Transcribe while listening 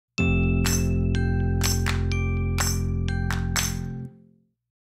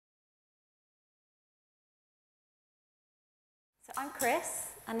So I'm Kris,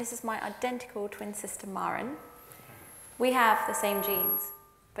 and this is my identical twin sister Maren. We have the same genes,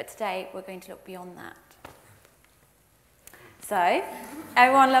 but today we're going to look beyond that. So,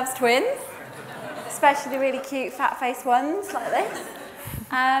 everyone loves twins, especially the really cute fat-faced ones like this.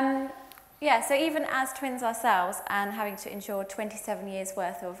 Yeah, so even as twins ourselves and having to endure 27 years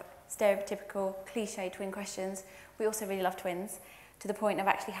worth of stereotypical, cliche twin questions, we also really love twins, to the point of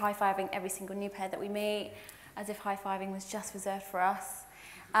actually high-fiving every single new pair that we meet, as if high-fiving was just reserved for us.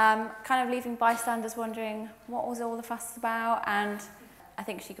 Kind of leaving bystanders wondering what was all the fuss about, and I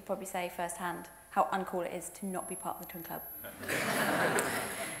think she could probably say firsthand how uncool it is to not be part of the twin club.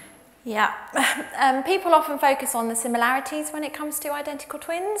 Yeah, people often focus on the similarities when it comes to identical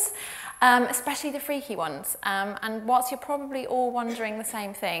twins, especially the freaky ones. And whilst you're probably all wondering the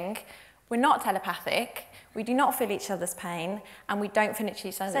same thing, we're not telepathic, we do not feel each other's pain, and we don't finish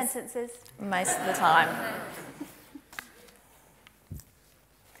each other's sentences most of the time.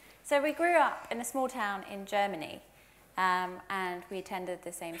 So we grew up in a small town in Germany, and we attended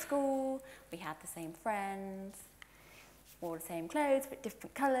the same school, we had the same friends, all the same clothes but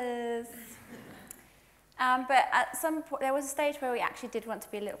different colours. But at some point, there was a stage where we actually did want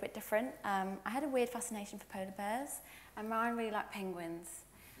to be a little bit different. I had a weird fascination for polar bears, and Maren really liked penguins.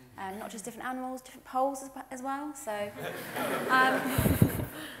 Not just different animals, different poles as well. So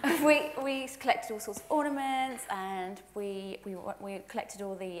we collected all sorts of ornaments, and we collected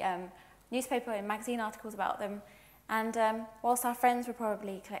all the newspaper and magazine articles about them. And whilst our friends were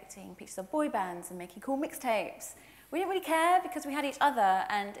probably collecting pictures of boy bands and making cool mixtapes, we didn't really care because we had each other,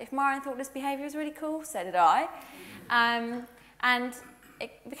 and if Maren thought this behaviour was really cool, so did I. And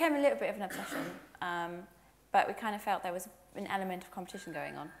it became a little bit of an obsession, but we kind of felt there was an element of competition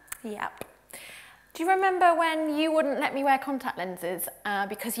going on. Yep. Do you remember when you wouldn't let me wear contact lenses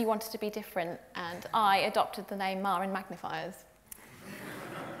because you wanted to be different, and I adopted the name Maren Magnifiers?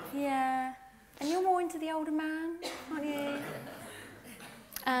 Yeah. And you're more into the older man, aren't you?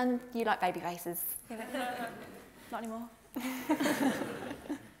 And you like baby faces. Not anymore.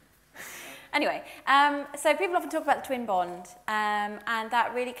 Anyway, so people often talk about the twin bond, and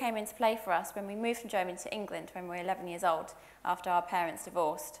that really came into play for us when we moved from Germany to England when we were 11 years old, after our parents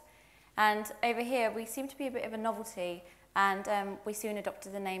divorced. And over here, we seemed to be a bit of a novelty, and we soon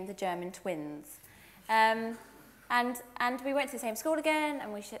adopted the name the German twins. And we went to the same school again,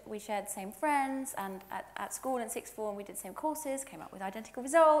 and we shared the same friends, and at school in sixth form we did the same courses, came up with identical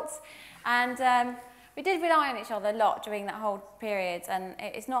results, and we did rely on each other a lot during that whole period, and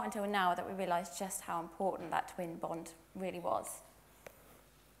it's not until now that we realised just how important that twin bond really was.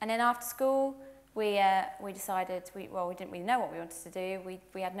 And then after school, we decided, we didn't really know what we wanted to do.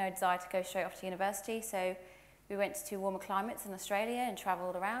 We had no desire to go straight off to university, so we went to warmer climates in Australia and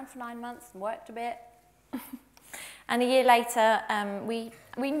travelled around for 9 months and worked a bit. And a year later, we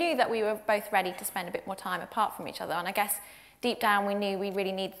knew that we were both ready to spend a bit more time apart from each other, and I guess deep down we knew we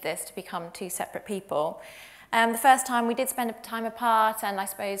really needed this to become two separate people. The first time we did spend time apart, and I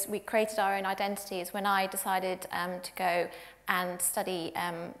suppose we created our own identities, when I decided to go and study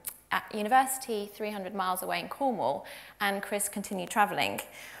at university 300 miles away in Cornwall, and Kris continued travelling.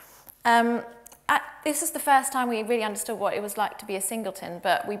 This is the first time we really understood what it was like to be a singleton,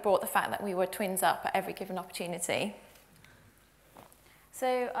 but we brought the fact that we were twins up at every given opportunity.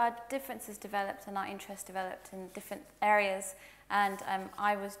 So our differences developed and our interests developed in different areas, and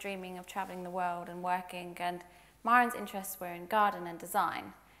I was dreaming of travelling the world and working, and Maren's interests were in garden and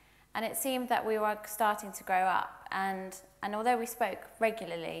design. And it seemed that we were starting to grow up, and although we spoke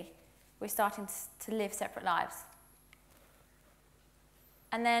regularly, we were starting to live separate lives.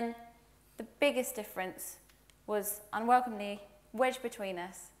 And then the biggest difference was unwelcomely wedged between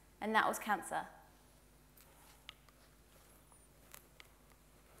us, and that was cancer.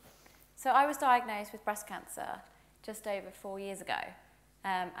 So I was diagnosed with breast cancer just over 4 years ago,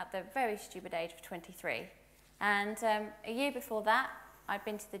 at the very stupid age of 23. And a year before that, I'd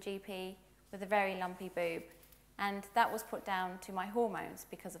been to the GP with a very lumpy boob, and that was put down to my hormones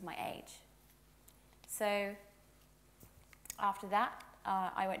because of my age. So after that,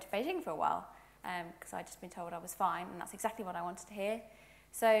 I went to Beijing for a while, because I'd just been told I was fine, and that's exactly what I wanted to hear.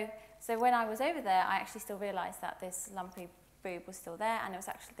 So when I was over there, I actually still realised that this lumpy boob was still there, and it was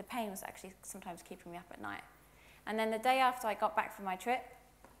actually, the pain was actually sometimes keeping me up at night. And then the day after I got back from my trip,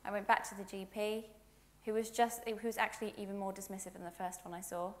 I went back to the GP, who was actually even more dismissive than the first one I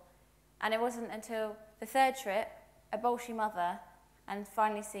saw. And it wasn't until the third trip, a bolshy mother, and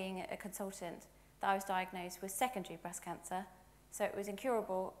finally seeing a consultant, that I was diagnosed with secondary breast cancer. So it was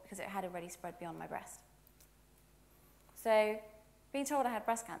incurable because it had already spread beyond my breast. So being told I had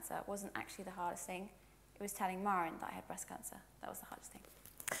breast cancer wasn't actually the hardest thing. was telling Maren that I had breast cancer. That was the hardest thing.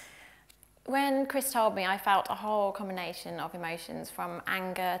 When Kris told me, I felt a whole combination of emotions, from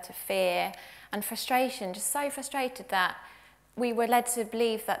anger to fear and frustration, just so frustrated that we were led to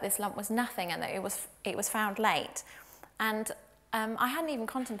believe that this lump was nothing and that it was found late. And I hadn't even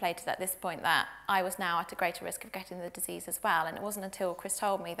contemplated at this point that I was now at a greater risk of getting the disease as well. And it wasn't until Kris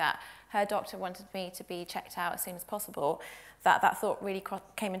told me that her doctor wanted me to be checked out as soon as possible that that thought really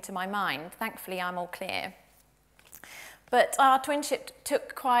came into my mind. Thankfully, I'm all clear. But our twinship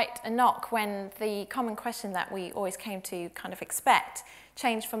took quite a knock when the common question that we always came to kind of expect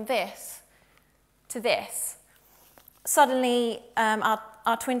changed from this to this. Suddenly,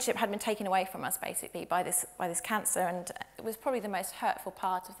 our twinship had been taken away from us, basically, by this cancer, and it was probably the most hurtful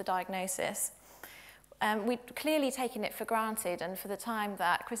part of the diagnosis. We'd clearly taken it for granted, and for the time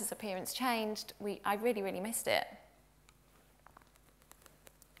that Kris's appearance changed, I really, really missed it.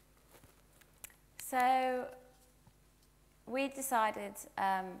 So we decided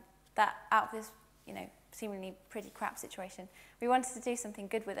that out of this, seemingly pretty crap situation, we wanted to do something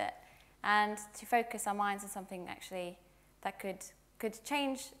good with it, and to focus our minds on something actually that could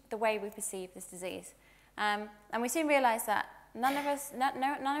change the way we perceive this disease. And we soon realised that none of us,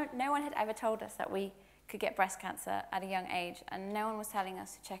 no one had ever told us that we could get breast cancer at a young age, and no one was telling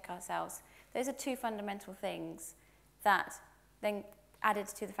us to check ourselves. Those are two fundamental things that then, added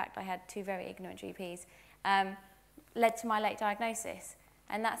to the fact I had two very ignorant GPs, led to my late diagnosis.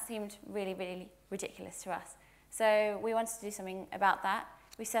 And that seemed really, really ridiculous to us. So we wanted to do something about that.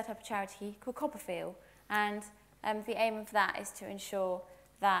 We set up a charity called CoppaFeel, and the aim of that is to ensure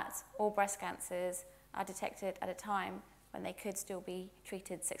that all breast cancers are detected at a time when they could still be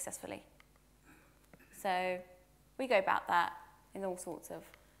treated successfully. So we go about that in all sorts of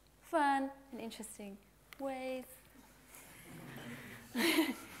fun and interesting ways.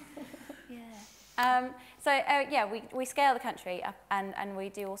 We scale the country up, and we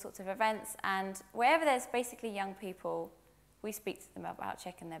do all sorts of events, and wherever there's basically young people, we speak to them about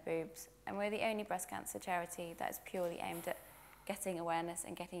checking their boobs. And we're the only breast cancer charity that is purely aimed at getting awareness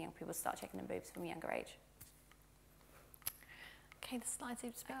and getting young people to start checking their boobs from a younger age. Okay, the slides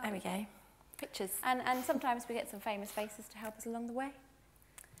are spelled. There we go. Pictures. And sometimes we get some famous faces to help us along the way.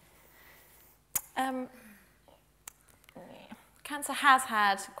 Cancer has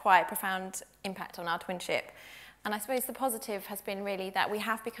had quite a profound impact on our twinship. And I suppose the positive has been really that we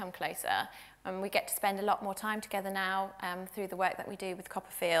have become closer, and we get to spend a lot more time together now through the work that we do with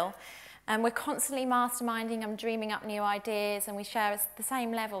CoppaFeel. And we're constantly masterminding and dreaming up new ideas, and we share the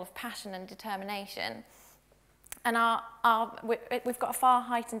same level of passion and determination. And we've got a far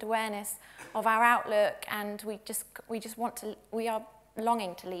heightened awareness of our outlook, and we are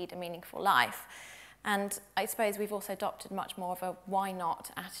longing to lead a meaningful life. And I suppose we've also adopted much more of a why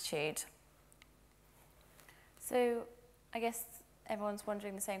not attitude. So I guess everyone's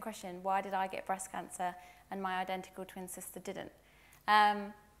wondering the same question: why did I get breast cancer and my identical twin sister didn't?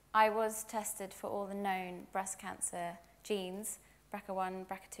 I was tested for all the known breast cancer genes, BRCA1,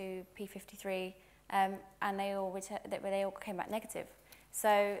 BRCA2, P53, and they all came back negative.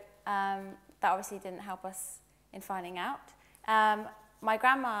 So that obviously didn't help us in finding out. Our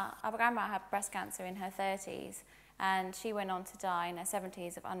grandma had breast cancer in her 30s, and she went on to die in her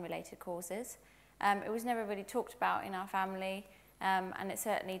 70s of unrelated causes. It was never really talked about in our family, and it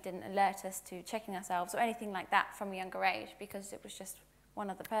certainly didn't alert us to checking ourselves or anything like that from a younger age, because it was just one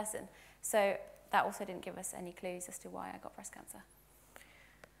other person. So that also didn't give us any clues as to why I got breast cancer.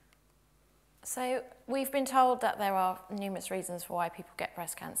 So we've been told that there are numerous reasons for why people get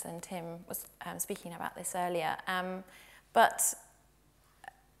breast cancer, and Tim was speaking about this earlier. But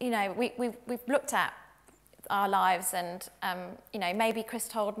we've looked at our lives, and maybe Kris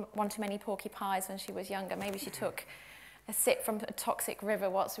told one too many porky pies when she was younger. Maybe she took a sip from a toxic river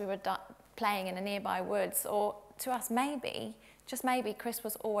whilst we were playing in a nearby woods. Or to us, maybe, just maybe, Kris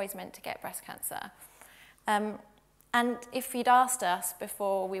was always meant to get breast cancer. And if you'd asked us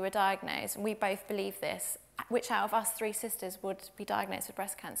before we were diagnosed, and we both believe this, which out of us three sisters would be diagnosed with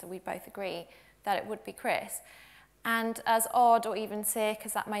breast cancer, we both agree that it would be Kris. And as odd or even sick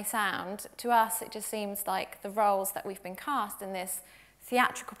as that may sound, to us it just seems like the roles that we've been cast in this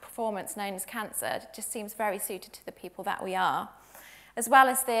theatrical performance known as cancer just seems very suited to the people that we are. As well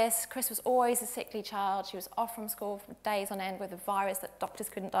as this, Kris was always a sickly child. She was off from school for days on end with a virus that doctors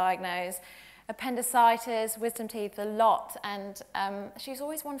couldn't diagnose, appendicitis, wisdom teeth, a lot, and she was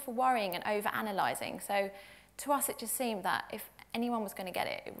always one for worrying and over-analysing. So to us it just seemed that if anyone was going to get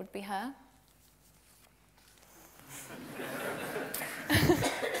it, it would be her.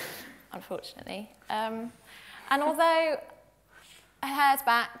 Unfortunately. And although her hair's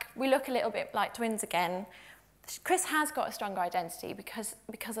back, we look a little bit like twins again. Kris has got a stronger identity because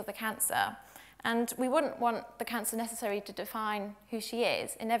of the cancer, and we wouldn't want the cancer necessarily to define who she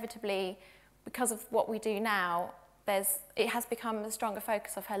is. Inevitably, because of what we do now, it has become a stronger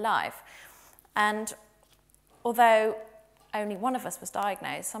focus of her life. And although only one of us was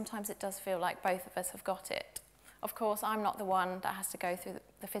diagnosed, sometimes it does feel like both of us have got it. Of course, I'm not the one that has to go through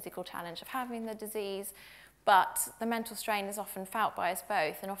the physical challenge of having the disease, but the mental strain is often felt by us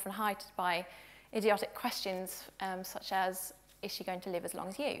both and often heightened by idiotic questions such as, is she going to live as long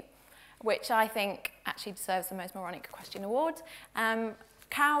as you? Which I think actually deserves the most moronic question award.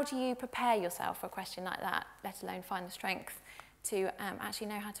 How do you prepare yourself for a question like that, let alone find the strength to actually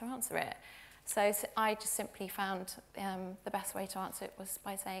know how to answer it? So I just simply found the best way to answer it was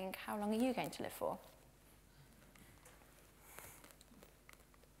by saying, how long are you going to live for?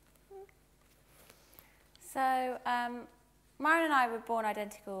 So Maren and I were born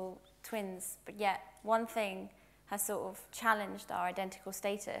identical twins, but yet one thing has sort of challenged our identical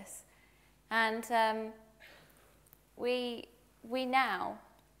status. And we now,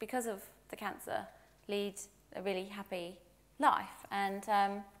 because of the cancer, lead a really happy life. And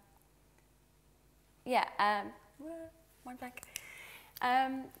one blank.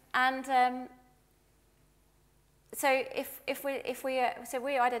 So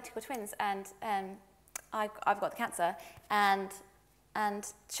we're identical twins, and I've got the cancer, and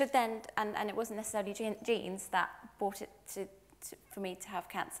should then, and it wasn't necessarily genes that brought it for me to have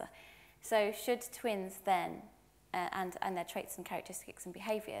cancer. So should twins then, and their traits and characteristics and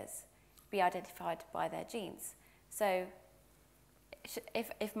behaviours be identified by their genes? So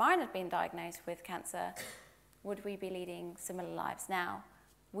if Maren had been diagnosed with cancer, would we be leading similar lives now?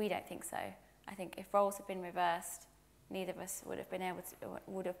 We don't think so. I think if roles had been reversed, neither of us would have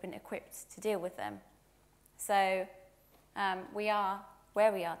been equipped to deal with them. So we are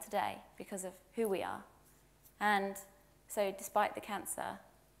where we are today because of who we are. And so despite the cancer,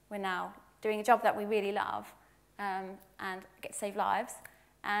 we're now doing a job that we really love and get to save lives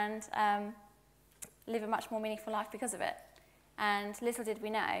and live a much more meaningful life because of it. And little did we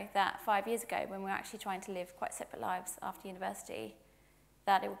know that 5 years ago, when we were actually trying to live quite separate lives after university,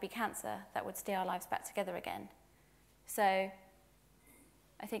 that it would be cancer that would steer our lives back together again. So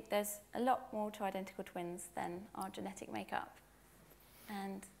I think there's a lot more to identical twins than our genetic makeup.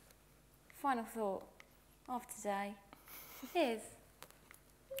 And final thought of today is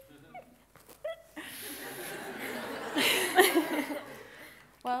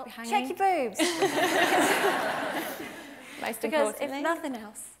well, check your boobs. Most because importantly, if nothing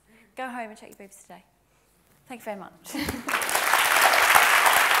else, go home and check your boobs today. Thank you very much.